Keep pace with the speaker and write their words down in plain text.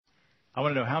I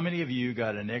want to know how many of you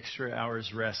got an extra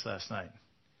hour's rest last night?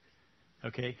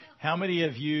 Okay. How many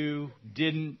of you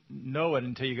didn't know it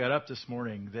until you got up this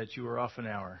morning that you were off an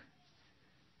hour?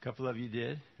 A couple of you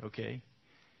did? Okay.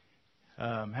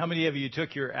 How many of you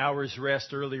took your hour's rest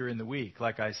earlier in the week,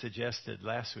 like I suggested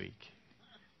last week?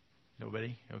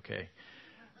 Nobody? Okay.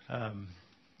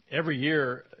 Every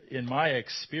year, in my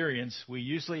experience, we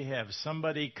usually have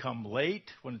somebody come late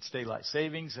when it's daylight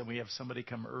savings, and we have somebody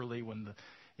come early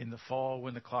in the fall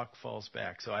when the clock falls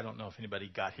back. So I don't know if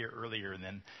anybody got here earlier and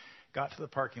then got to the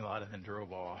parking lot and then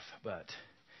drove off. But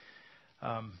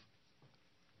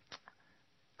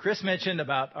Chris mentioned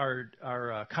about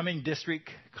our coming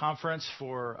district conference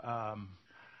for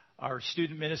our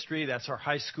student ministry. That's our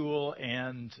high school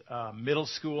and middle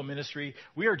school ministry.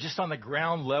 We are just on the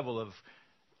ground level of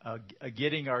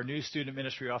getting our new student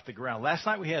ministry off the ground. Last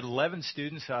night we had 11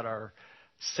 students at our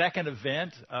second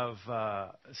event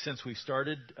since we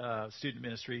started student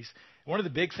ministries. One of the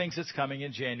big things that's coming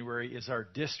in January is our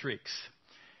districts.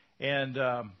 And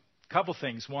a couple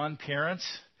things. One, parents,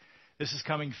 this is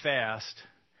coming fast.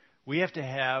 We have to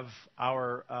have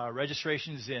our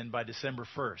registrations in by December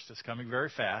 1st. It's coming very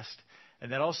fast.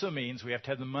 And that also means we have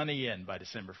to have the money in by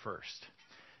December 1st.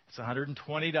 It's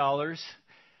 $120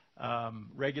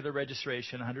 regular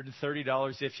registration,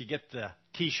 $130 if you get the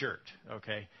T-shirt,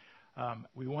 okay?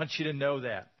 We want you to know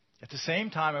that. At the same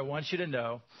time, I want you to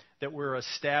know that we're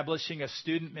establishing a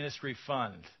student ministry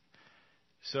fund.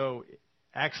 So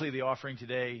actually the offering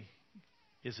today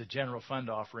is a general fund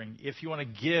offering. If you want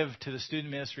to give to the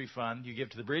student ministry fund, you give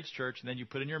to the Bridge Church, and then you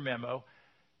put in your memo,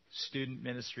 student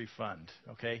ministry fund,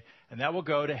 okay? And that will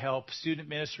go to help student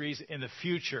ministries in the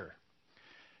future.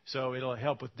 So it'll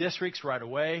help with districts right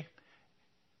away.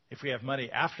 If we have money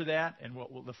after that and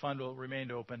the fund will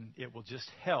remain open, it will just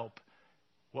help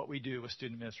what we do with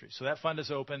student ministry. So that fund is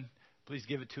open. Please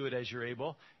give it to it as you're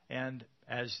able and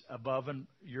as above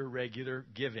your regular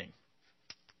giving.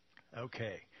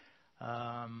 Okay.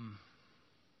 I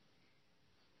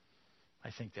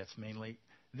think that's mainly.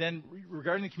 Then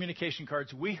regarding the communication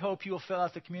cards, we hope you'll fill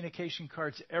out the communication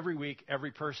cards every week,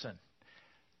 every person.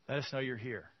 Let us know you're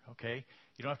here, okay?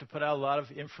 You don't have to put out a lot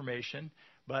of information,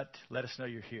 but let us know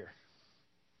you're here.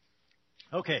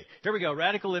 Okay, here we go.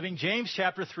 Radical Living, James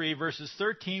chapter 3, verses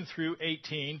 13 through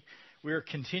 18. We're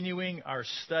continuing our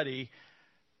study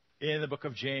in the book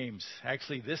of James.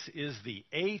 Actually, this is the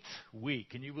 8th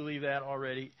week. Can you believe that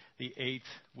already? The 8th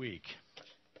week.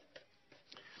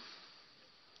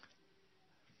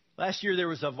 Last year, there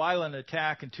was a violent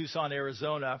attack in Tucson,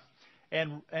 Arizona.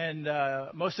 And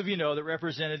most of you know that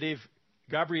Representative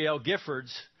Gabrielle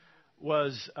Giffords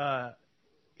was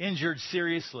injured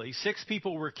seriously. 6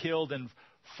 people were killed and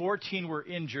 14 were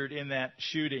injured in that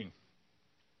shooting.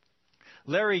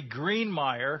 Larry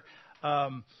Greenmeyer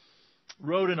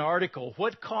wrote an article,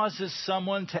 What Causes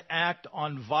Someone to Act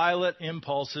on Violent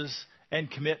Impulses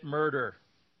and Commit Murder?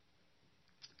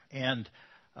 And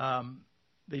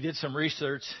they did some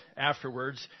research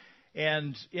afterwards.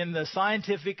 And in the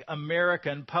Scientific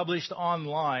American published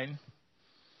online,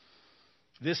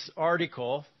 this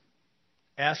article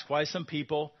asks why some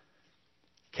people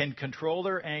can control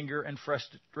their anger and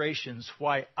frustrations,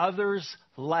 why others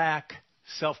lack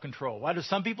self-control. Why do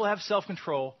some people have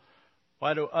self-control?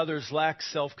 Why do others lack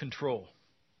self-control?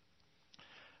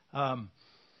 And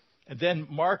then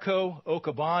Marco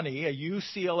Occabani, a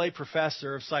UCLA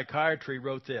professor of psychiatry,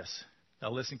 wrote this.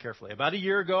 Now listen carefully. About a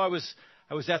year ago, I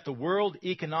was at the World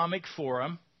Economic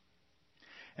Forum,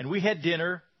 and we had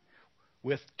dinner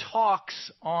with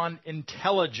talks on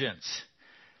intelligence.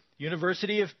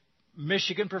 University of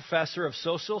Michigan professor of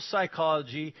social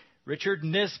psychology, Richard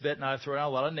Nisbett, and I've thrown out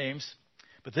a lot of names,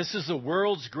 but this is the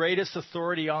world's greatest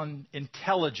authority on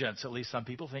intelligence, at least some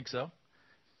people think so.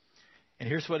 And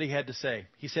here's what he had to say.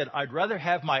 He said, I'd rather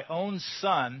have my own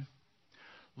son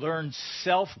learn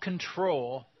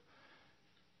self-control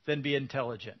than be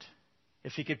intelligent.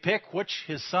 If he could pick which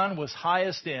his son was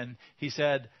highest in, he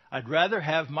said, I'd rather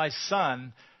have my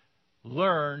son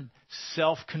learn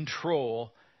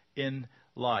self-control in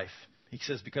life. He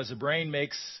says, because the brain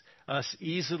makes us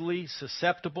easily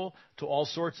susceptible to all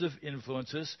sorts of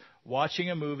influences. Watching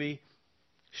a movie,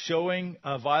 showing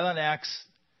violent acts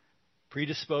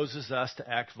predisposes us to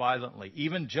act violently.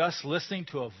 Even just listening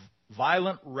to a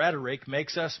violent rhetoric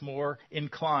makes us more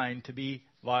inclined to be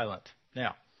violent.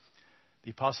 Now,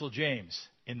 the Apostle James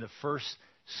in the first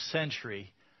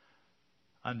century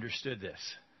understood this.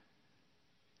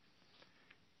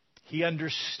 He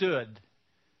understood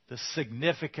the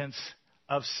significance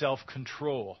of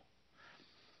self-control.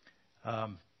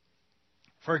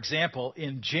 For example,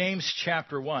 in James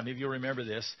chapter 1, if you'll remember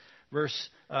this, verse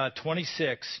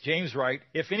 26, James writes,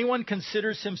 if anyone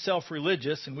considers himself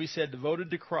religious, and we said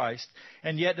devoted to Christ,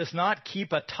 and yet does not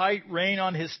keep a tight rein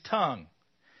on his tongue,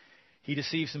 he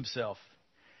deceives himself,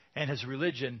 and his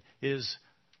religion is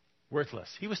worthless.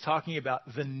 He was talking about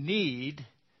the need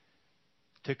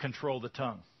to control the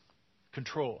tongue.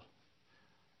 Control.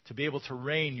 To be able to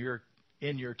rein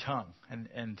in your tongue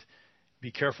and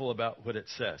be careful about what it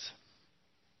says.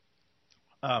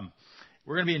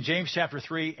 We're going to be in James chapter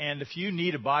 3, and if you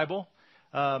need a Bible,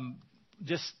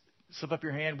 just slip up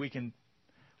your hand. We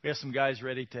have some guys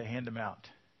ready to hand them out.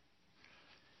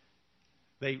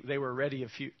 They were ready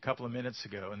a couple of minutes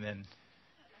ago, and then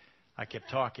I kept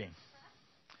talking.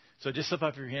 So just slip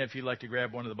up your hand if you'd like to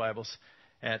grab one of the Bibles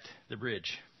at the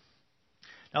bridge.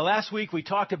 Now, last week we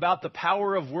talked about the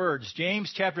power of words.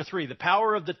 James chapter 3, the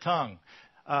power of the tongue.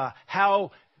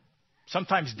 How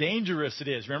sometimes dangerous it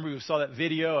is. Remember, we saw that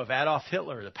video of Adolf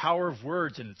Hitler, the power of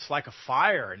words, and it's like a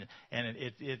fire, and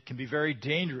it can be very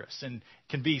dangerous and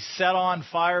can be set on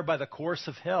fire by the course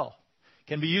of hell. It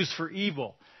can be used for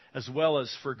evil as well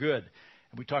as for good.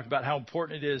 And we talked about how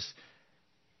important it is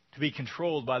to be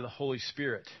controlled by the Holy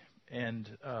Spirit and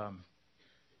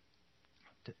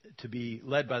to be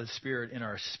led by the Spirit in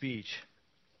our speech.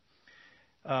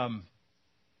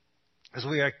 As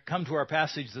we come to our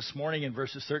passage this morning in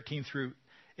verses 13 through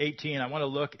 18, I want to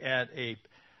look at a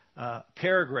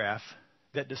paragraph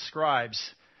that describes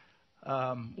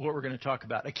what we're going to talk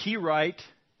about. A key right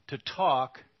to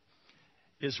talk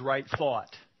is right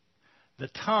thought. The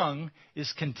tongue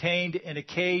is contained in a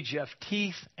cage of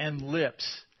teeth and lips,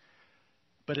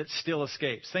 but it still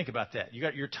escapes. Think about that.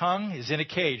 Your tongue is in a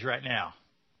cage right now.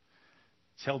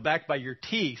 It's held back by your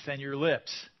teeth and your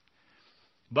lips.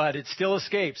 But it still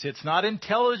escapes. It's not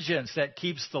intelligence that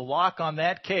keeps the lock on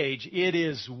that cage. It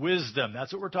is wisdom.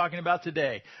 That's what we're talking about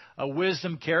today. A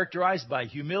wisdom characterized by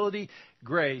humility,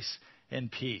 grace,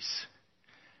 and peace.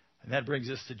 And that brings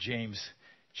us to James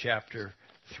chapter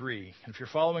 3. And if you're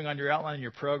following on your outline in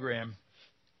your program,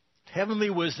 heavenly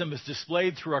wisdom is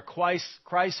displayed through a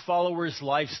Christ follower's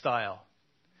lifestyle.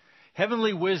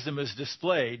 Heavenly wisdom is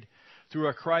displayed through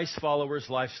a Christ follower's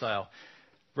lifestyle.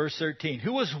 Verse 13,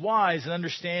 who was wise and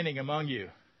understanding among you?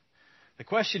 The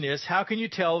question is, how can you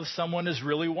tell if someone is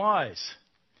really wise?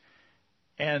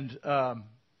 And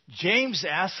James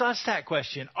asks us that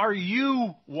question. Are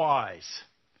you wise?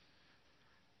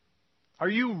 Are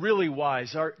you really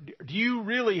wise? Do you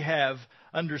really have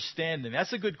understanding?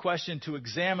 That's a good question to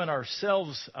examine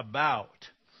ourselves about.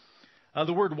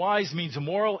 The word wise means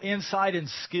moral insight and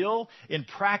skill in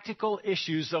practical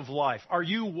issues of life. Are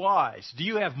you wise? Do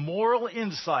you have moral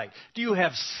insight? Do you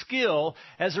have skill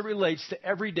as it relates to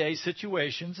everyday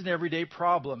situations and everyday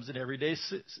problems and everyday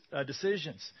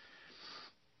decisions?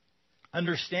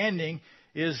 Understanding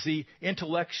is the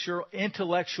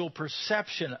intellectual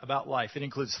perception about life. It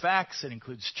includes facts. It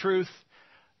includes truth,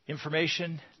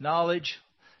 information, knowledge.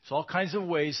 It's all kinds of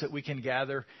ways that we can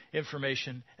gather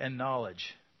information and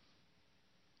knowledge.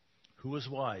 Who is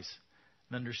wise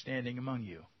and understanding among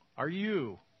you? Are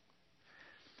you?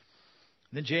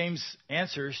 Then James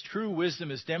answers, true wisdom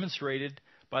is demonstrated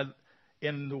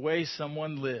in the way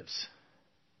someone lives.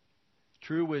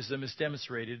 True wisdom is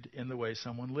demonstrated in the way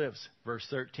someone lives. Verse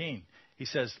 13, he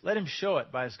says, let him show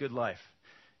it by his good life.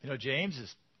 You know, James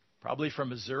is probably from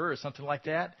Missouri or something like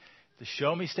that. The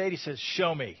show me state, he says,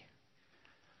 show me.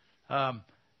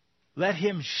 Let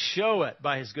him show it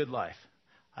by his good life.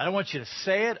 I don't want you to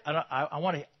say it. I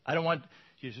don't want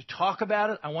you to talk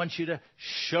about it. I want you to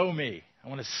show me. I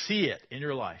want to see it in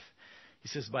your life. He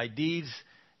says, by deeds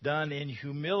done in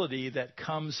humility that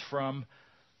comes from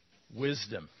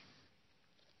wisdom.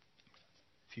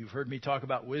 If you've heard me talk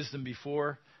about wisdom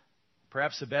before,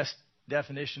 perhaps the best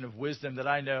definition of wisdom that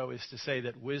I know is to say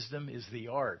that wisdom is the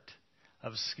art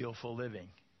of skillful living.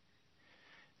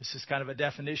 This is kind of a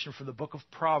definition from the book of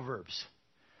Proverbs.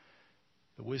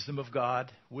 The wisdom of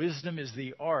God. Wisdom is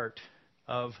the art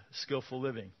of skillful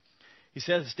living. He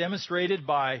says it's demonstrated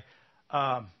by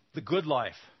the good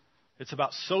life. It's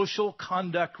about social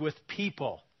conduct with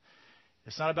people.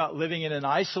 It's not about living in an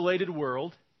isolated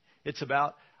world. It's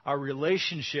about our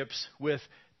relationships with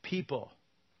people.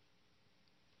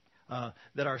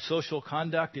 That our social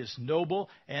conduct is noble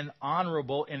and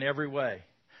honorable in every way.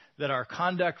 That our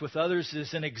conduct with others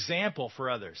is an example for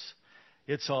others.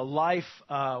 It's a life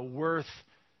worth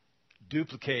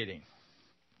duplicating.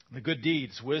 The good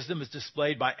deeds. Wisdom is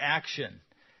displayed by action,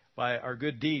 by our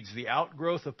good deeds, the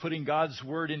outgrowth of putting God's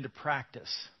word into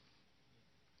practice.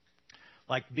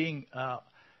 Like being,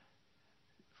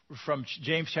 from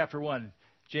James chapter 1,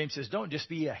 James says, don't just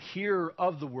be a hearer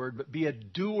of the word, but be a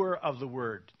doer of the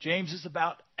word. James is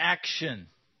about action.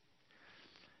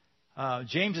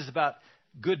 James is about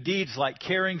good deeds like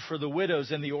caring for the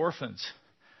widows and the orphans,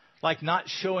 like not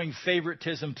showing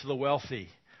favoritism to the wealthy,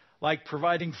 like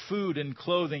providing food and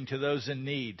clothing to those in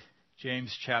need.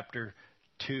 James chapter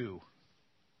 2.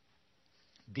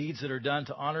 Deeds that are done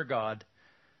to honor God,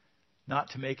 not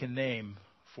to make a name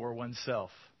for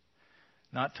oneself,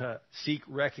 not to seek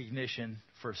recognition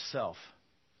for self.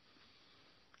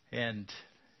 And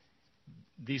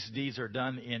these deeds are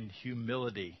done in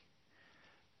humility.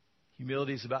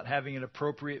 Humility is about having an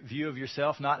appropriate view of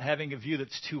yourself, not having a view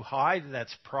that's too high,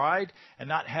 that's pride, and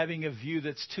not having a view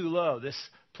that's too low. This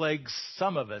plagues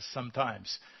some of us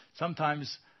sometimes.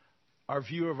 Sometimes our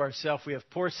view of ourselves, we have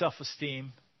poor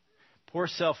self-esteem, poor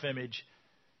self-image,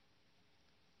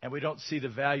 and we don't see the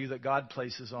value that God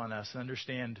places on us and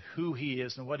understand who He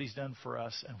is and what He's done for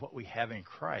us and what we have in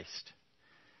Christ.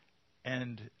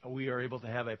 And we are able to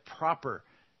have a proper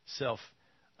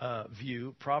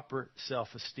self-view, proper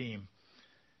self-esteem.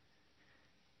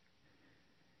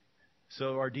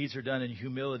 So our deeds are done in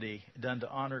humility, done to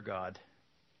honor God.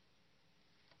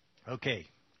 Okay,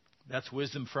 that's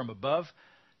wisdom from above.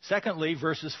 Secondly,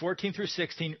 verses 14 through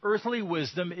 16, earthly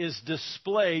wisdom is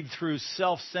displayed through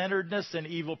self-centeredness and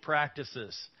evil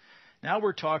practices. Now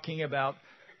we're talking about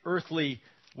earthly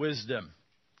wisdom.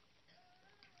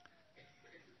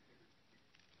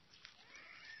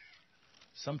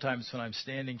 Sometimes when I'm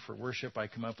standing for worship, I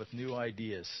come up with new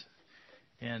ideas.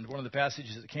 And one of the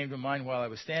passages that came to mind while I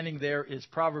was standing there is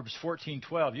Proverbs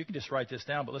 14:12. You can just write this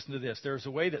down, but listen to this. There is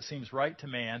a way that seems right to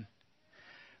man,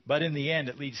 but in the end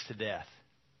it leads to death.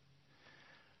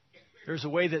 There's a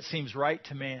way that seems right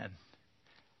to man.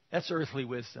 That's earthly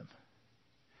wisdom.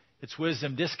 It's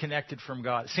wisdom disconnected from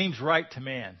God. It seems right to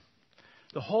man.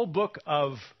 The whole book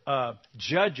of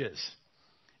Judges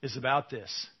is about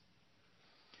this.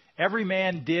 Every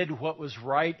man did what was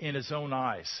right in his own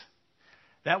eyes.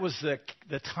 That was the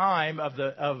time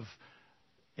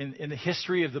in the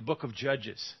history of the book of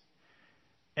Judges.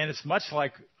 And it's much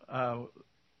like our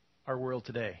world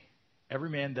today. Every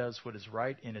man does what is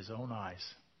right in his own eyes.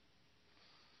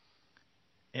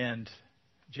 And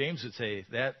James would say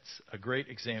that's a great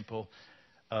example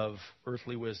of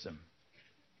earthly wisdom.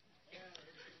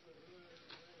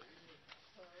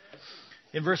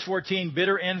 In verse 14,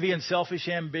 bitter envy and selfish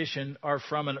ambition are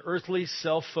from an earthly,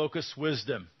 self-focused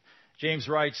wisdom. James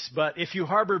writes, but if you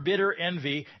harbor bitter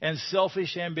envy and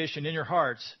selfish ambition in your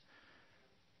hearts,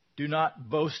 do not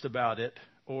boast about it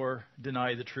or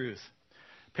deny the truth.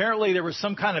 Apparently, there was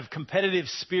some kind of competitive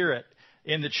spirit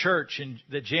in the church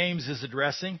that James is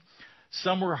addressing.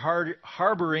 Some were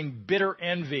harboring bitter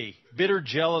envy, bitter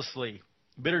jealousy.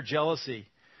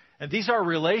 And these are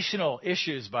relational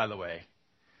issues, by the way.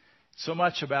 So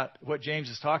much about what James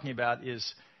is talking about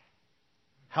is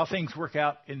how things work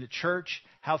out in the church,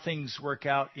 how things work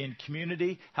out in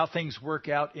community, how things work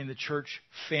out in the church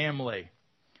family.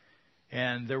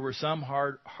 And there were some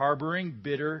harboring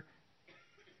bitter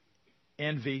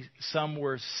envy. Some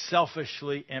were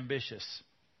selfishly ambitious.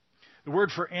 The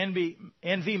word for envy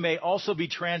may also be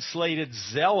translated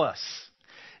zealous.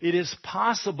 It is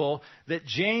possible that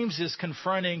James is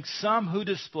confronting some who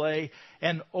display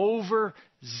an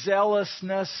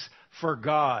overzealousness for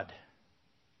God.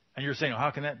 And you're saying, well, how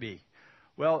can that be?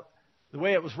 Well, the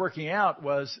way it was working out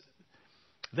was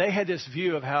they had this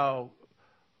view of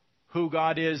who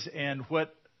God is and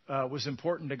what was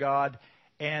important to God,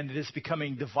 and it is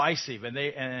becoming divisive. And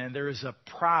there is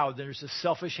there's a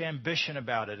selfish ambition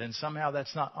about it, and somehow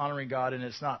that's not honoring God, and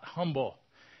it's not humble,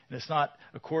 and it's not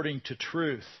according to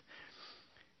truth.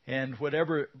 And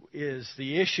whatever is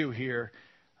the issue here,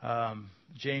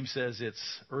 James says it's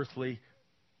earthly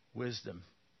wisdom.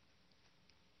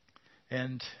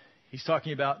 And he's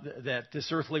talking about that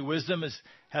this earthly wisdom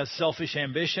has selfish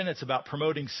ambition. It's about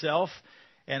promoting self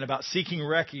and about seeking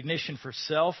recognition for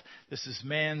self. This is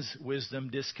man's wisdom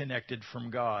disconnected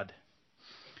from God.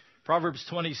 Proverbs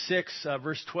 26,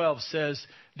 verse 12 says,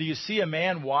 do you see a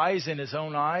man wise in his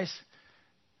own eyes?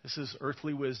 This is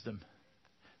earthly wisdom.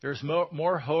 There's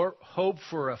more hope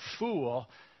for a fool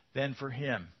than for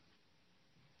him.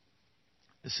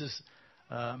 This is...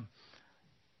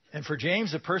 And for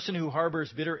James, a person who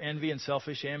harbors bitter envy and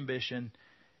selfish ambition,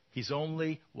 he's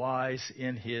only wise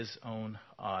in his own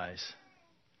eyes.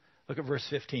 Look at verse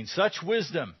 15. Such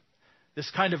wisdom, this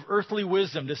kind of earthly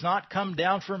wisdom, does not come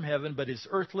down from heaven, but is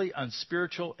earthly,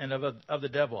 unspiritual, and of the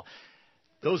devil.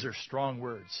 Those are strong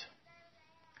words.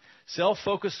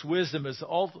 Self-focused wisdom is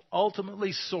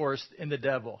ultimately sourced in the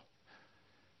devil.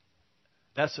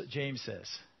 That's what James says.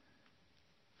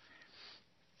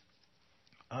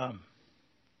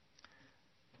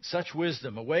 Such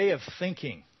wisdom, a way of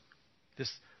thinking,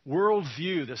 this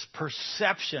worldview, this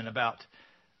perception about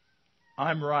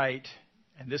I'm right,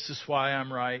 and this is why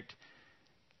I'm right,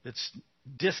 that's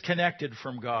disconnected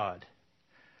from God.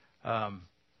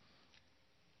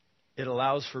 It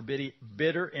allows for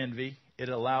bitter envy. It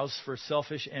allows for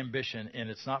selfish ambition, and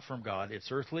it's not from God.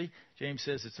 It's earthly. James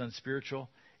says it's unspiritual.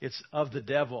 It's of the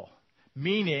devil.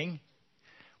 Meaning,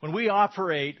 when we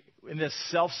operate in this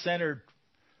self-centered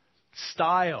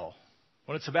style,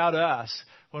 when it's about us,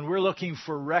 when we're looking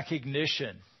for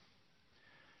recognition,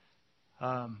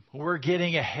 when we're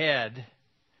getting ahead,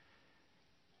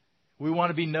 we want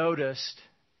to be noticed.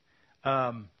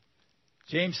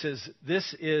 James says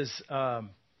this is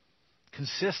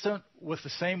consistent with the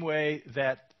same way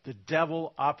that the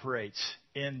devil operates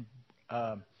in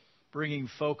bringing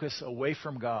focus away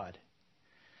from God.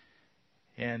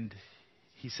 And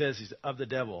he says he's of the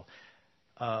devil.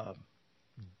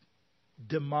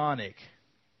 Demonic.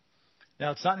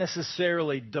 Now, it's not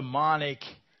necessarily demonic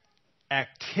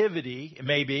activity. It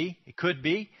may be. It could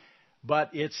be. But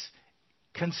it's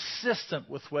consistent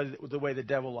with the way the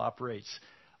devil operates,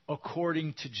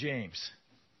 according to James.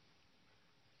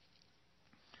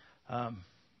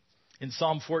 In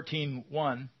Psalm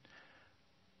 14:1,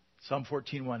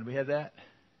 we have that?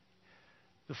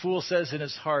 The fool says in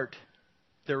his heart,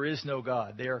 there is no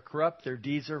God. They are corrupt, their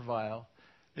deeds are vile.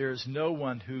 There is no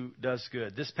one who does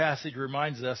good. This passage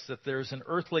reminds us that there's an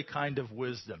earthly kind of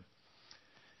wisdom.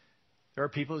 There are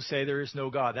people who say there is no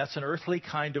God. That's an earthly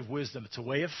kind of wisdom. It's a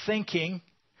way of thinking.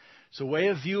 It's a way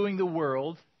of viewing the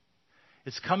world.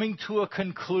 It's coming to a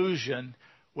conclusion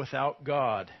without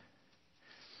God.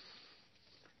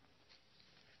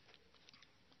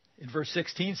 In verse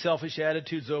 16, selfish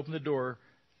attitudes open the door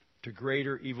to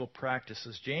greater evil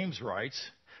practices. James writes,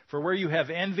 for where you have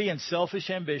envy and selfish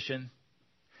ambition,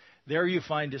 there you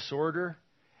find disorder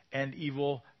and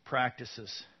evil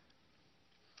practices.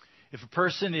 If a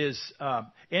person is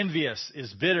envious,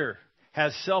 is bitter,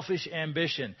 has selfish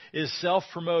ambition, is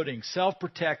self-promoting,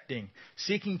 self-protecting,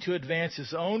 seeking to advance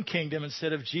his own kingdom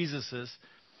instead of Jesus's,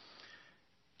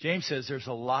 James says there's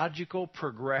a logical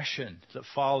progression that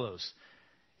follows.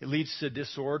 It leads to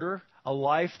disorder, a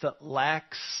life that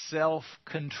lacks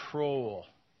self-control.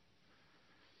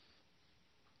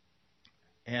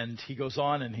 And he goes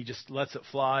on and he just lets it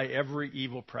fly, every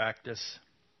evil practice.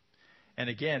 And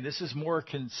again, this is more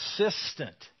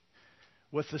consistent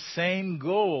with the same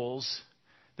goals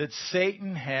that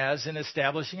Satan has in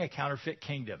establishing a counterfeit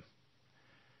kingdom.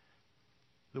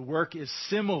 The work is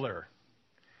similar.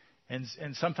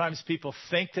 And sometimes people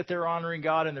think that they're honoring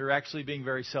God and they're actually being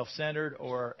very self-centered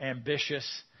or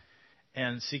ambitious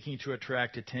and seeking to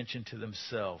attract attention to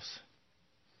themselves.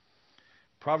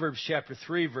 Proverbs chapter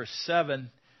 3, verse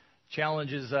 7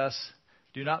 challenges us,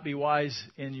 do not be wise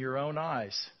in your own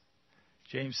eyes.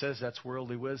 James says that's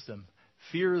worldly wisdom.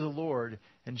 Fear the Lord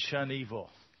and shun evil,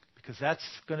 because that's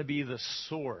going to be the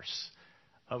source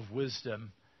of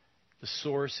wisdom. The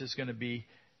source is going to be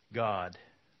God.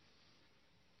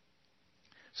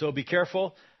 So be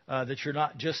careful that you're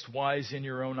not just wise in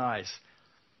your own eyes.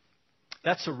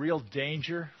 That's a real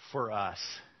danger for us.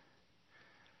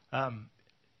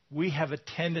 We have a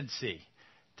tendency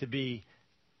to be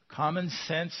common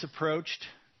sense approached.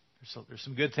 There's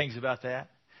some good things about that.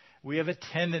 We have a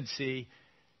tendency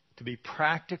to be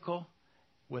practical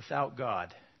without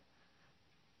God.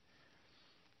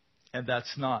 And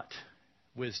that's not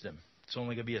wisdom. It's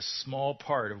only going to be a small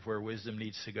part of where wisdom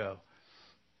needs to go.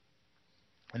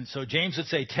 And so James would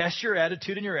say, test your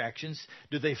attitude and your actions.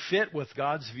 Do they fit with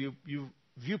God's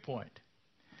viewpoint?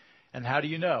 And how do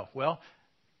you know? Well,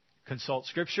 consult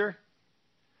Scripture.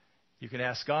 You can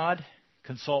ask God.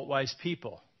 Consult wise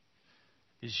people.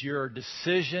 Is your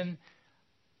decision,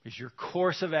 is your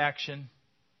course of action,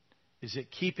 is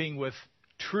it keeping with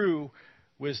true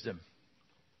wisdom?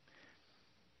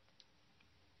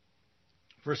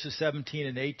 Verses 17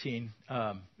 and 18,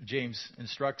 James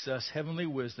instructs us, heavenly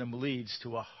wisdom leads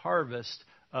to a harvest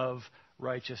of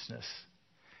righteousness.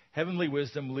 Heavenly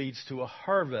wisdom leads to a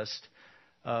harvest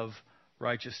of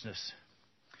righteousness.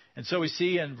 And so we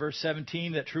see in verse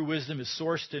 17 that true wisdom is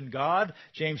sourced in God.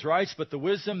 James writes, but the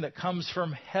wisdom that comes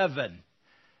from heaven,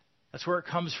 that's where it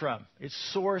comes from.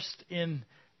 It's sourced in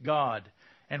God.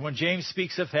 And when James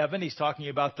speaks of heaven, he's talking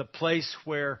about the place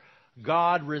where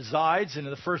God resides. And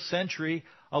in the first century,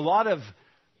 a lot of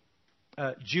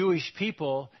Jewish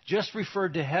people just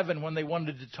referred to heaven when they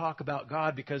wanted to talk about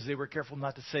God because they were careful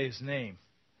not to say his name.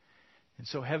 And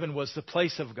so heaven was the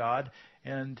place of God,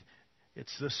 and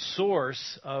it's the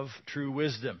source of true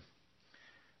wisdom.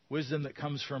 Wisdom that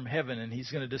comes from heaven, and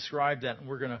he's going to describe that, and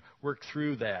we're going to work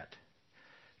through that.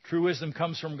 True wisdom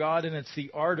comes from God, and it's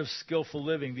the art of skillful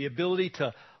living, the ability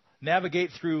to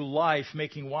navigate through life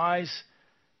making wise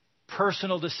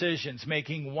personal decisions,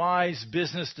 making wise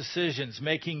business decisions,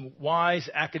 making wise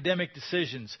academic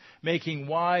decisions, making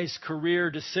wise career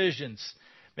decisions,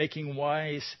 making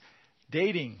wise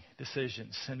dating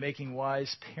decisions, and making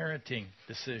wise parenting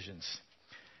decisions,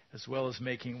 as well as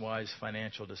making wise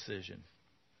financial decisions.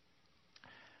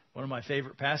 One of my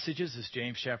favorite passages is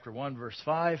James chapter 1, verse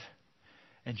 5.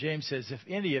 And James says, if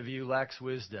any of you lacks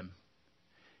wisdom,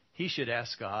 he should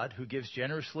ask God, who gives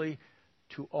generously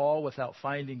to all without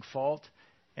finding fault,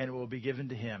 and it will be given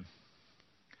to him.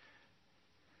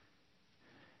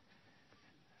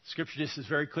 Scripture just is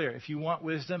very clear. If you want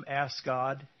wisdom, ask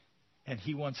God, and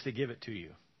he wants to give it to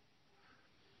you.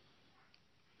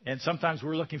 And sometimes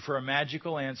we're looking for a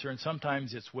magical answer, and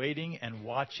sometimes it's waiting and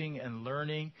watching and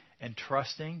learning and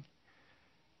trusting.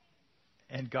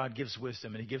 And God gives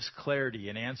wisdom, and he gives clarity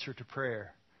and answer to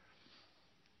prayer.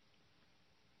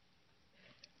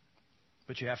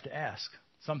 But you have to ask.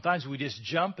 Sometimes we just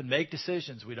jump and make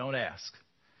decisions. We don't ask.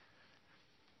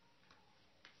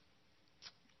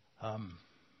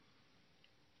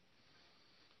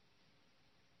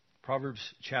 Proverbs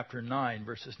chapter 9,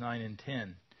 verses 9 and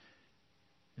 10.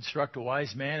 Instruct a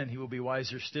wise man, and he will be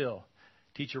wiser still.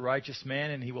 Teach a righteous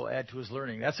man, and he will add to his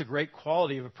learning. That's a great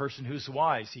quality of a person who's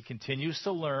wise. He continues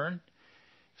to learn.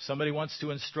 If somebody wants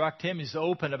to instruct him, he's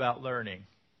open about learning.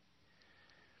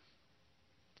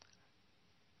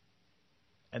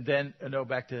 And then,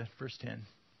 back to verse 10.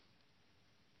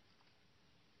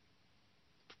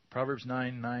 Proverbs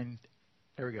 9,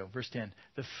 there we go, verse 10.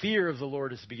 The fear of the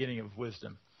Lord is the beginning of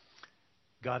wisdom.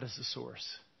 God is the source.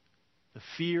 The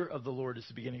fear of the Lord is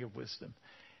the beginning of wisdom.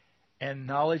 And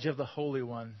knowledge of the Holy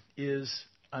One is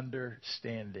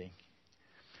understanding.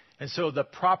 And so the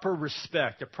proper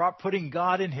respect, putting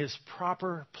God in his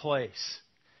proper place,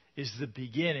 is the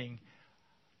beginning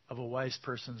of a wise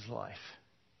person's life.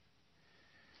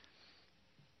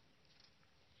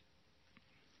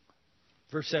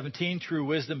 Verse 17, true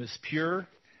wisdom is pure.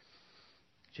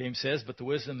 James says, but the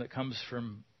wisdom that comes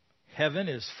from heaven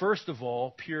is first of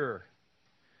all pure.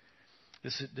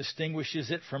 This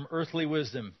distinguishes it from earthly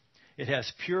wisdom. It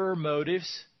has pure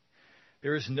motives.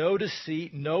 There is no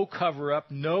deceit, no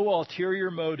cover-up, no ulterior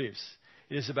motives.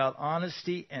 It is about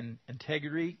honesty and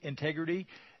integrity.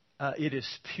 It is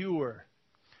pure.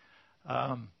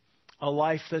 A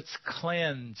life that's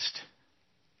cleansed.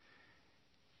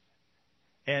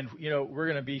 And, we're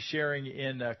going to be sharing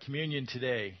in communion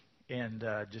today and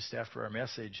just after our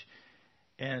message.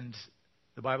 And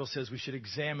the Bible says we should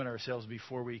examine ourselves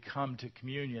before we come to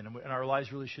communion. And our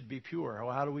lives really should be pure.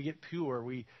 Well, how do we get pure?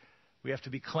 We have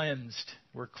to be cleansed.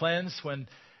 We're cleansed when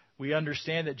we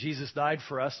understand that Jesus died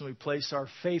for us and we place our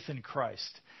faith in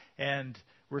Christ. And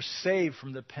we're saved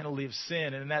from the penalty of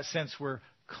sin. And in that sense, we're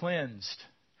cleansed.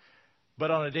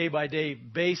 But on a day-by-day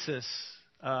basis,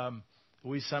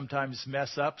 we sometimes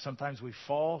mess up. Sometimes we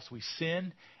fall. So we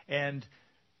sin. And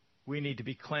we need to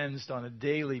be cleansed on a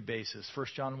daily basis. 1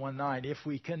 John 1:9. If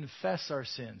we confess our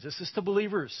sins. This is to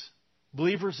believers.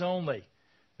 Believers only.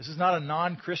 This is not a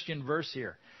non-Christian verse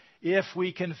here. If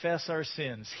we confess our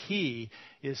sins, he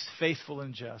is faithful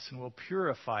and just and will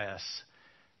purify us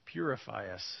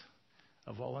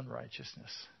of all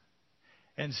unrighteousness.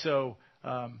 And so,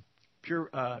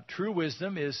 true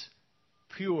wisdom is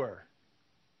pure,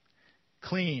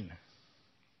 clean,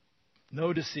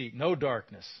 no deceit, no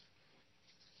darkness,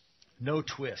 no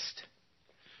twist.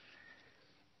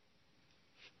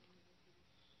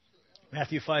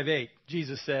 Matthew 5:8,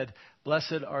 Jesus said,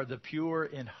 blessed are the pure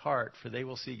in heart, for they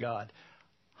will see God.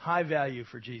 High value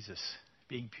for Jesus,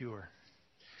 being pure.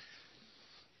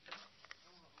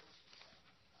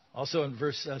 Also in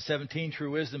verse 17,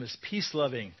 true wisdom is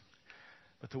peace-loving.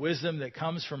 But the wisdom that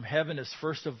comes from heaven is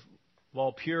first of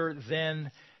all pure,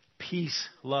 then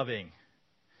peace-loving.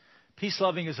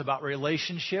 Peace-loving is about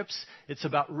relationships. It's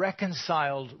about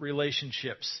reconciled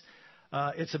relationships.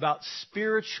 It's about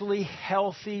spiritually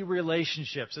healthy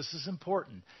relationships. This is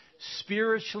important.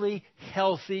 Spiritually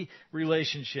healthy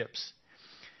relationships.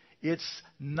 It's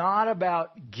not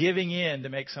about giving in to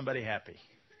make somebody happy.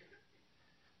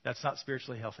 That's not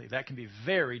spiritually healthy. That can be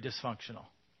very dysfunctional.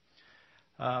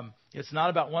 It's not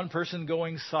about one person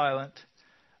going silent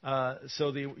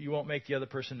so that you won't make the other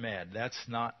person mad. That's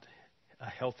not a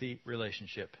healthy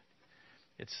relationship.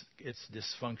 It's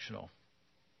dysfunctional.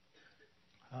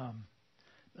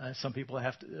 Some people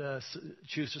have to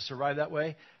choose to survive that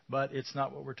way, but it's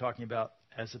not what we're talking about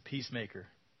as a peacemaker.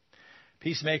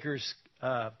 Peacemakers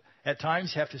at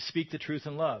times have to speak the truth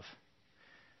in love.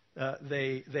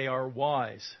 They are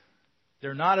wise.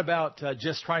 They're not about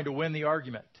just trying to win the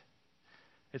argument.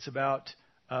 It's about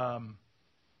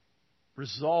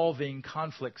resolving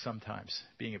conflict sometimes,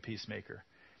 being a peacemaker.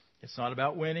 It's not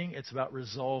about winning, it's about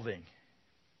resolving.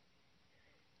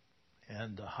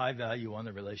 And a high value on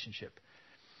the relationship.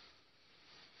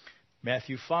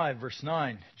 Matthew 5, verse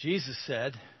 9. Jesus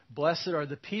said, "Blessed are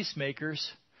the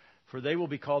peacemakers, for they will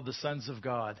be called the sons of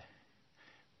God."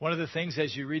 One of the things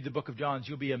as you read the book of John,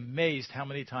 you'll be amazed how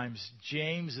many times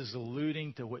James is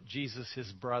alluding to what Jesus,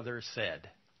 his brother, said.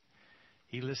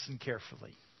 He listened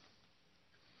carefully.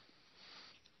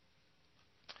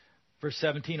 Verse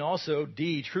 17 also,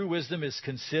 D, true wisdom is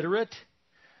considerate,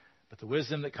 but the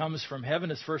wisdom that comes from heaven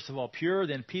is first of all pure,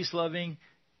 then peace-loving,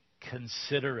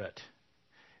 considerate.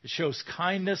 It shows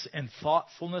kindness and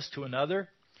thoughtfulness to another,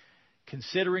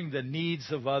 considering the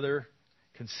needs of other.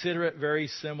 Considerate, very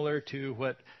similar to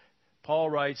what Paul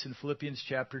writes in Philippians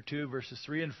chapter 2, verses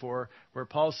 3 and 4, where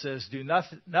Paul says, "Do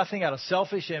nothing out of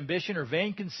selfish ambition or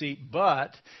vain conceit,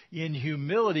 but in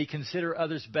humility consider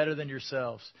others better than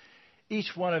yourselves.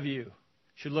 Each one of you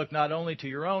should look not only to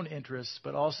your own interests,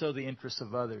 but also the interests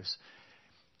of others."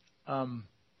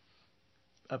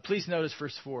 Please notice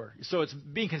verse 4. So it's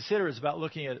being considerate is about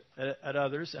looking at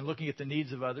others and looking at the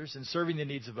needs of others and serving the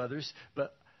needs of others.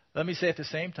 But let me say at the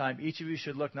same time, each of you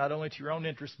should look not only to your own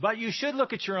interests, but you should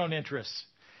look at your own interests.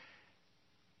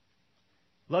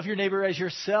 Love your neighbor as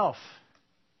yourself.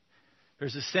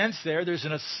 There's a sense there, there's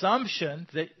an assumption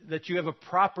that you have a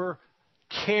proper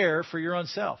care for your own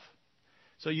self.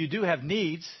 So you do have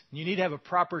needs, and you need to have a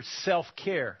proper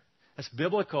self-care. That's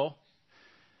biblical.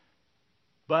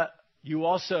 But you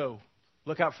also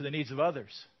look out for the needs of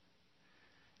others.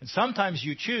 And sometimes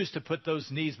you choose to put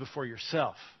those needs before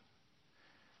yourself.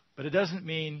 But it doesn't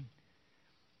mean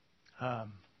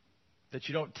that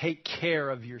you don't take care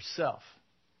of yourself.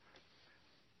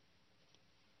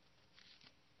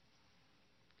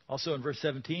 Also in verse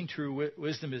 17, true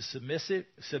wisdom is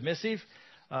submissive.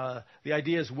 The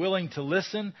idea is willing to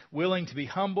listen, willing to be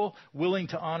humble, willing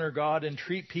to honor God and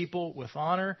treat people with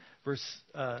honor. Verse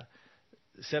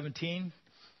 17.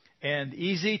 And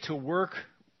easy to work.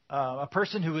 A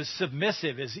person who is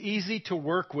submissive is easy to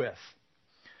work with.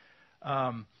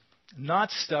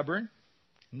 Not stubborn,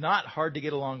 not hard to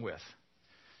get along with.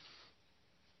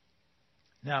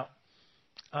 Now,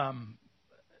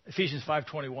 Ephesians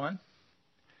 5:21,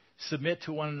 submit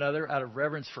to one another out of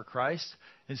reverence for Christ.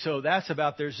 And so that's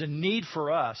about there's a need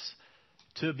for us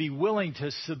to be willing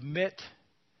to submit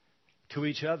to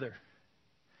each other.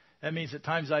 That means at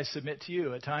times I submit to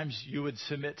you, at times you would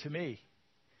submit to me.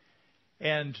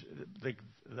 And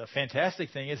the fantastic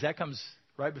thing is that comes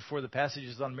right before the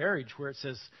passages on marriage where it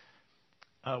says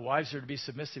wives are to be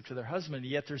submissive to their husband.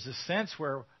 Yet there's a sense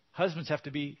where husbands have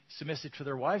to be submissive to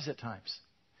their wives at times.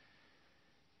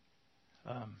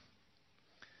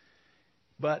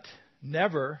 But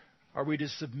never are we to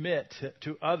submit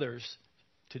to others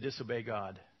to disobey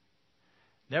God.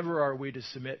 Never are we to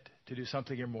submit to do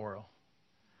something immoral.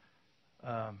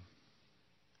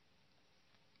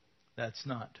 That's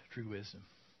not true wisdom.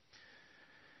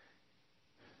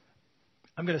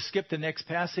 I'm going to skip the next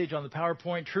passage on the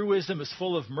PowerPoint. True wisdom is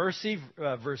full of mercy,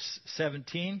 verse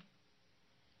 17.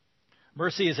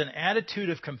 Mercy is an attitude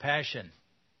of compassion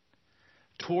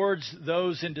towards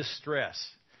those in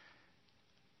distress.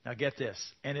 Now get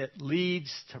this. And it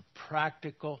leads to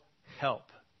practical help.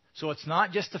 So it's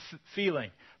not just a feeling.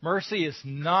 Mercy is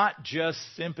not just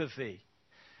sympathy.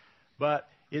 But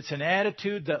it's an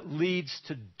attitude that leads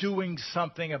to doing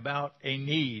something about a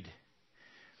need.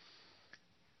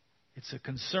 It's a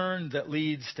concern that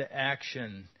leads to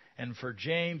action. And for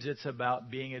James, it's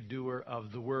about being a doer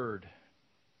of the word.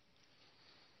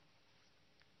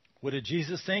 What did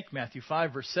Jesus think? Matthew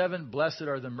 5, verse 7, blessed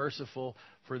are the merciful,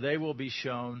 for they will be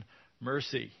shown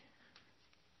mercy.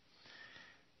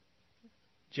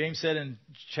 James said in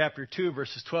chapter 2,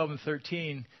 verses 12 and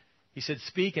 13, he said,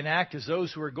 speak and act as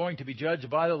those who are going to be judged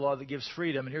by the law that gives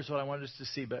freedom. And here's what I wanted us to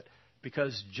see. But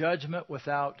because judgment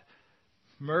without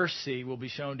mercy will be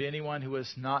shown to anyone who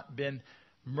has not been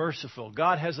merciful.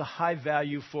 God has a high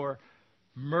value for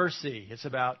mercy.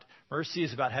 Mercy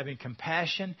is about having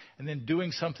compassion and then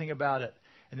doing something about it.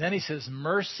 And then he says,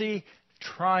 mercy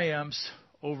triumphs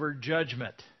over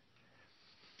judgment.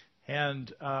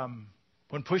 And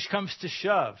when push comes to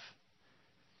shove,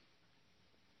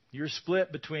 you're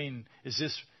split between,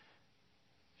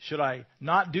 should I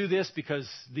not do this because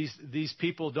these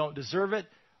people don't deserve it?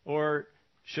 Or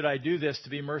should I do this to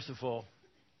be merciful?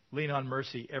 Lean on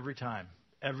mercy every time,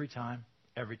 every time,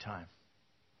 every time.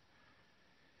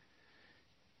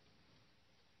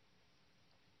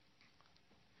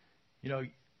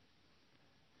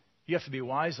 You You have to be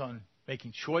wise on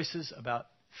making choices about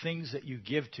things that you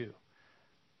give to.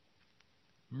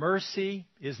 Mercy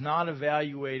is not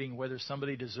evaluating whether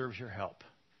somebody deserves your help.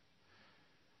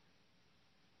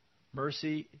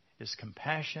 Mercy is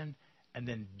compassion and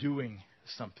then doing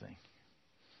something.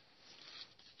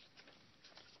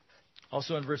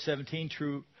 Also in verse 17,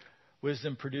 true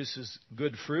wisdom produces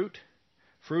good fruit.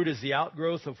 Fruit is the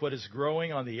outgrowth of what is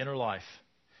growing on the inner life.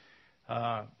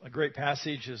 A great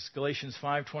passage is Galatians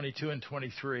 5:22 and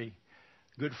 23.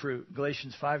 Good fruit.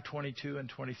 Galatians 5:22 and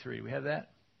 23. We have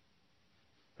that?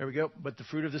 There we go. But the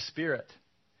fruit of the Spirit.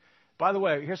 By the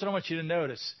way, here's what I want you to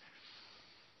notice.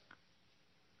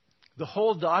 The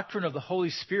whole doctrine of the Holy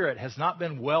Spirit has not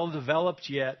been well developed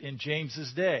yet in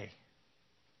James's day.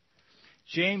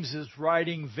 James is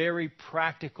writing very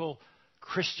practical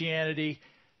Christianity.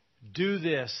 Do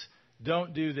this,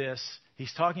 don't do this.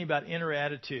 He's talking about inner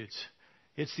attitudes.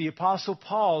 It's the Apostle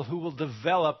Paul who will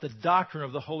develop the doctrine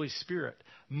of the Holy Spirit.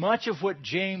 Much of what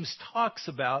James talks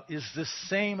about is the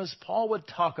same as Paul would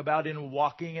talk about in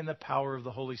walking in the power of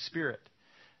the Holy Spirit.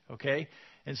 Okay?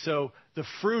 And so the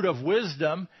fruit of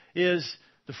wisdom is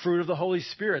the fruit of the Holy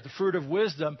Spirit. The fruit of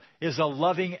wisdom is a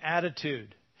loving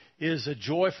attitude, is a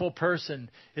joyful person,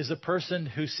 is a person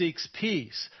who seeks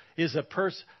peace, is a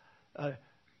person...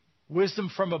 wisdom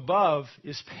from above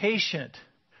is patient.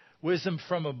 Wisdom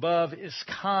from above is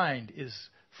kind, is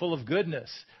full of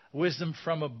goodness. Wisdom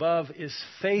from above is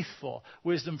faithful.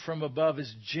 Wisdom from above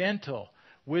is gentle.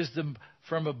 Wisdom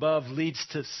from above leads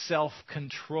to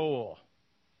self-control,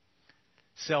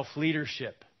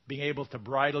 self-leadership, being able to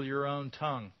bridle your own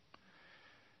tongue.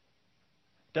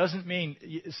 Doesn't mean,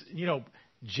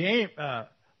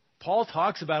 Paul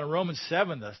talks about in Romans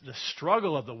 7 the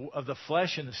struggle of the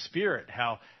flesh and the spirit,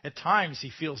 how at times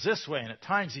he feels this way and at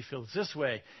times he feels this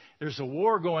way. There's a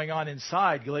war going on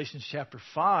inside, Galatians chapter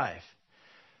 5.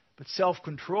 But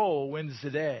self-control wins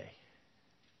the day.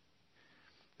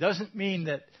 Doesn't mean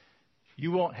that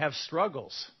you won't have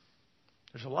struggles.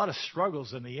 There's a lot of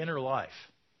struggles in the inner life.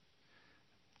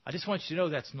 I just want you to know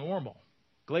that's normal.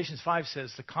 Galatians 5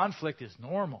 says the conflict is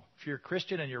normal. If you're a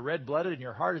Christian and you're red-blooded and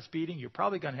your heart is beating, you're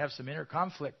probably going to have some inner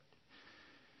conflict.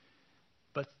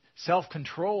 But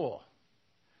self-control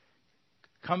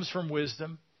comes from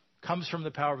wisdom, comes from the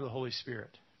power of the Holy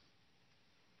Spirit.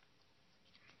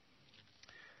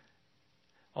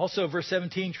 Also, verse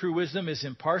 17, true wisdom is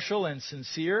impartial and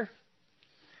sincere.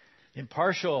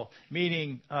 Impartial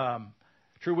meaning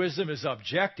true wisdom is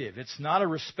objective. It's not a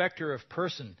respecter of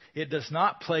person. It does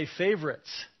not play favorites.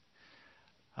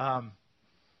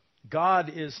 God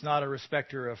is not a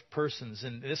respecter of persons.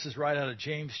 And this is right out of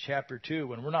James chapter 2,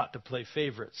 when we're not to play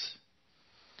favorites.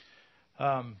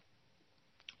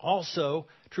 Also,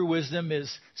 true wisdom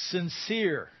is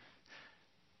sincere.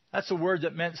 That's a word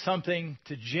that meant something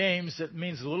to James that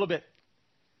means a little bit.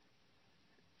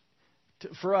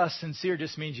 For us, sincere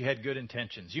just means you had good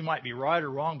intentions. You might be right or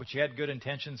wrong, but you had good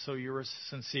intentions, so you were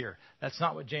sincere. That's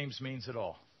not what James means at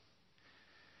all.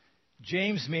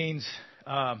 James means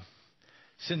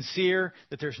sincere,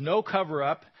 that there's no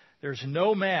cover-up, there's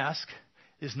no mask,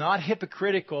 is not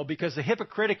hypocritical, because the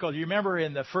hypocritical, you remember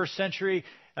in the first century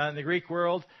in the Greek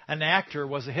world, an actor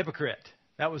was a hypocrite.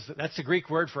 That's the Greek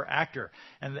word for actor.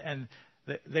 And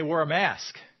they wore a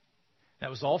mask. That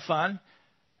was all fun.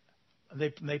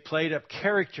 They played a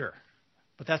character,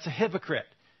 but that's a hypocrite.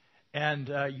 And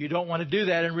you don't want to do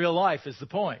that in real life, is the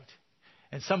point.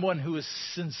 And someone who is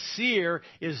sincere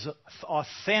is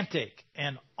authentic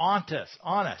and honest.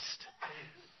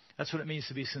 That's what it means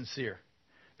to be sincere.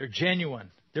 They're genuine.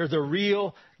 They're the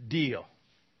real deal.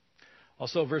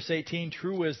 Also, verse 18,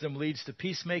 true wisdom leads to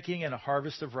peacemaking and a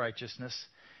harvest of righteousness.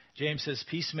 James says,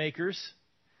 peacemakers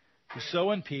who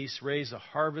sow in peace raise a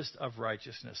harvest of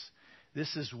righteousness.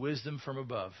 This is wisdom from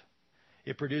above.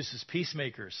 It produces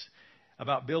peacemakers,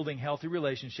 about building healthy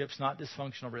relationships, not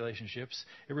dysfunctional relationships.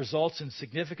 It results in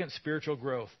significant spiritual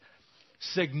growth.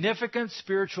 Significant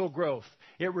spiritual growth.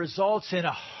 It results in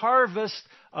a harvest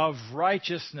of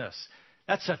righteousness.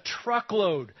 That's a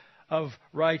truckload of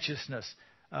righteousness.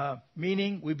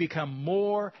 Meaning we become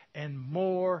more and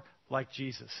more like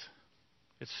Jesus.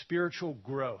 It's spiritual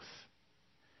growth.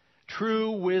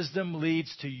 True wisdom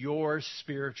leads to your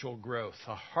spiritual growth,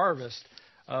 a harvest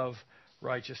of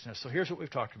righteousness. So here's what we've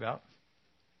talked about.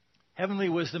 Heavenly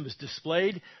wisdom is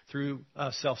displayed through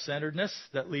self-centeredness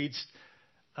that leads.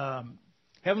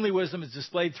 Heavenly wisdom is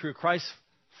displayed through Christ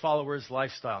followers'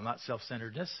 lifestyle, not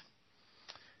self-centeredness.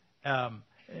 And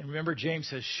remember, James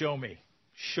says, show me.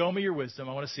 Show me your wisdom.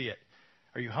 I want to see it.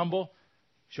 Are you humble?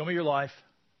 Show me your life.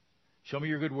 Show me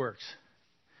your good works.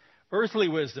 Earthly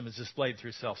wisdom is displayed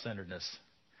through self-centeredness.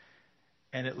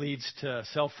 and it leads to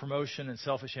self-promotion and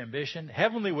selfish ambition.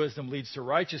 Heavenly wisdom leads to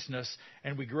righteousness,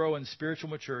 and we grow in spiritual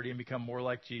maturity and become more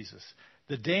like Jesus.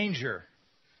 The danger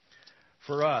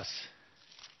for us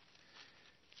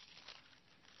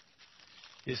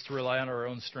is to rely on our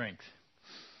own strength.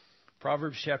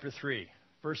 Proverbs chapter 3,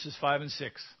 verses 5 and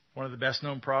 6, one of the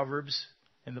best-known proverbs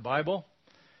in the Bible.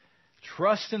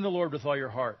 Trust in the Lord with all your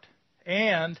heart,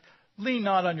 and lean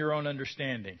not on your own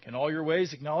understanding. In all your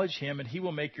ways acknowledge Him, and He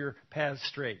will make your paths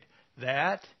straight.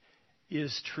 That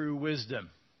is true wisdom.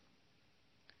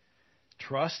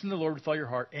 Trust in the Lord with all your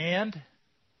heart, and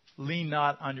lean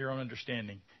not on your own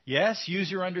understanding. Yes, use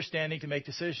your understanding to make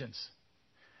decisions,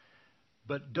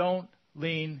 but don't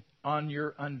lean on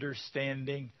your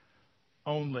understanding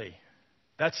only.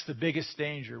 That's the biggest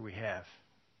danger we have.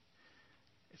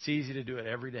 It's easy to do it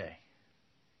every day,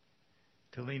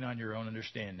 to lean on your own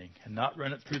understanding and not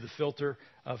run it through the filter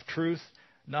of truth,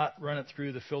 not run it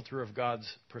through the filter of God's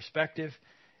perspective,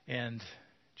 and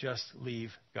just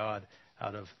leave God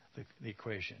out of the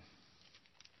equation.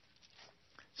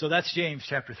 So that's James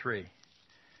chapter 3.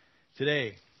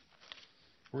 Today,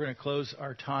 we're going to close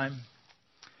our time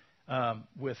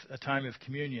with a time of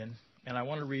communion, and I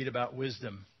want to read about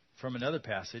wisdom from another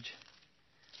passage.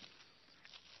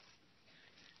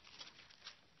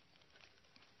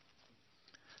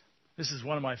 This is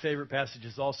one of my favorite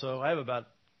passages also. I have about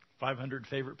 500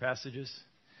 favorite passages.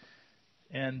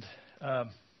 And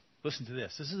listen to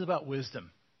this. This is about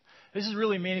wisdom. This is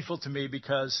really meaningful to me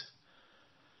because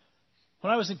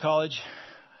when I was in college,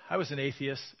 I was an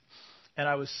atheist, and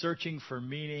I was searching for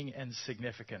meaning and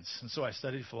significance. And so I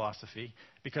studied philosophy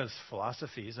because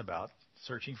philosophy is about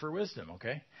searching for wisdom,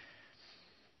 okay?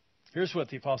 Here's what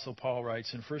the Apostle Paul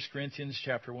writes in 1 Corinthians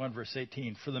chapter 1, verse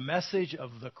 18. For the message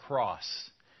of the cross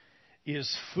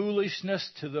is foolishness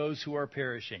to those who are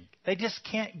perishing. They just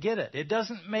can't get it. It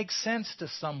doesn't make sense to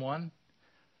someone.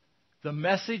 The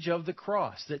message of the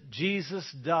cross, that Jesus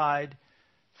died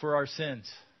for our sins.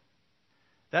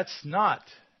 That's not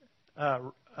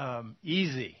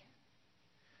easy.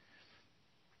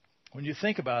 When you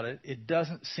think about it, it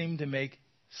doesn't seem to make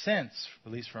sense,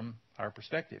 at least from our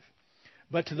perspective.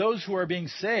 But to those who are being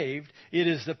saved, it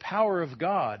is the power of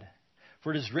God.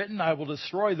 For it is written, I will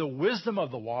destroy the wisdom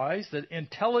of the wise, the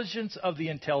intelligence of the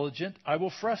intelligent I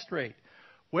will frustrate.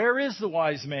 Where is the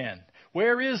wise man?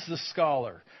 Where is the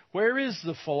scholar? Where is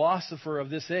the philosopher of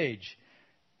this age?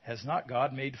 Has not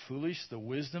God made foolish the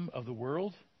wisdom of the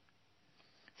world?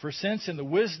 For since in the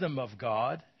wisdom of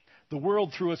God, the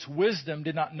world through its wisdom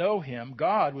did not know Him,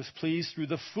 God was pleased through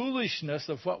the foolishness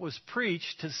of what was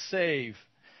preached to save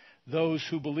those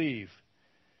who believe.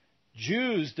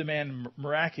 Jews demand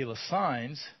miraculous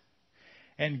signs,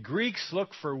 and Greeks look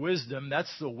for wisdom.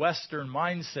 That's the Western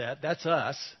mindset. That's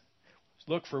us.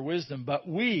 Look for wisdom. But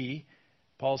we,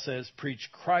 Paul says, preach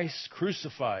Christ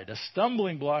crucified, a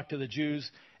stumbling block to the Jews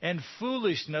and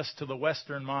foolishness to the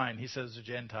Western mind. He says to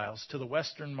Gentiles, to the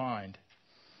Western mind.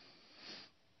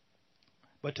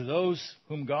 But to those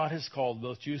whom God has called,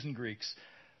 both Jews and Greeks,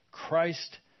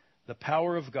 Christ, the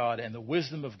power of God and the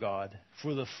wisdom of God.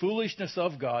 For the foolishness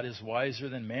of God is wiser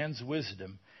than man's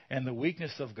wisdom, and the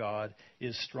weakness of God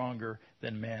is stronger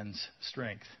than man's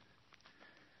strength.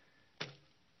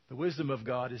 The wisdom of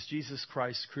God is Jesus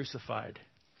Christ crucified.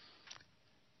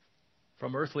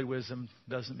 From earthly wisdom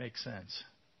doesn't make sense.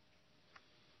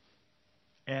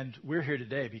 And we're here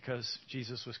today because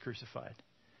Jesus was crucified,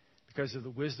 because of the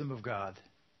wisdom of God,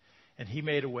 and He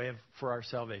made a way for our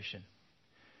salvation.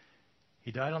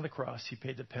 He died on the cross. He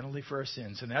paid the penalty for our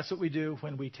sins. And that's what we do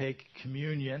when we take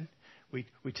communion. We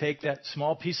take that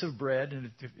small piece of bread.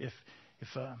 And if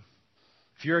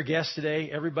you're a guest today,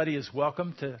 everybody is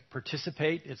welcome to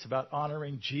participate. It's about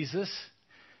honoring Jesus.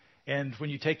 And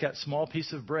when you take that small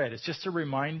piece of bread, it's just a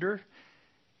reminder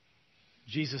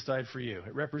Jesus died for you.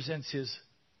 It represents His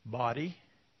body.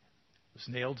 It was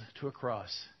nailed to a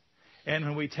cross. And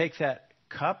when we take that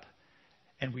cup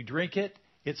and we drink it,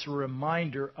 it's a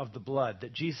reminder of the blood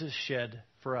that Jesus shed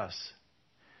for us.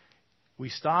 We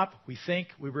stop, we think,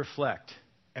 we reflect,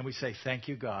 and we say, thank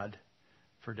you, God,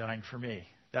 for dying for me.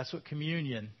 That's what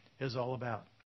communion is all about.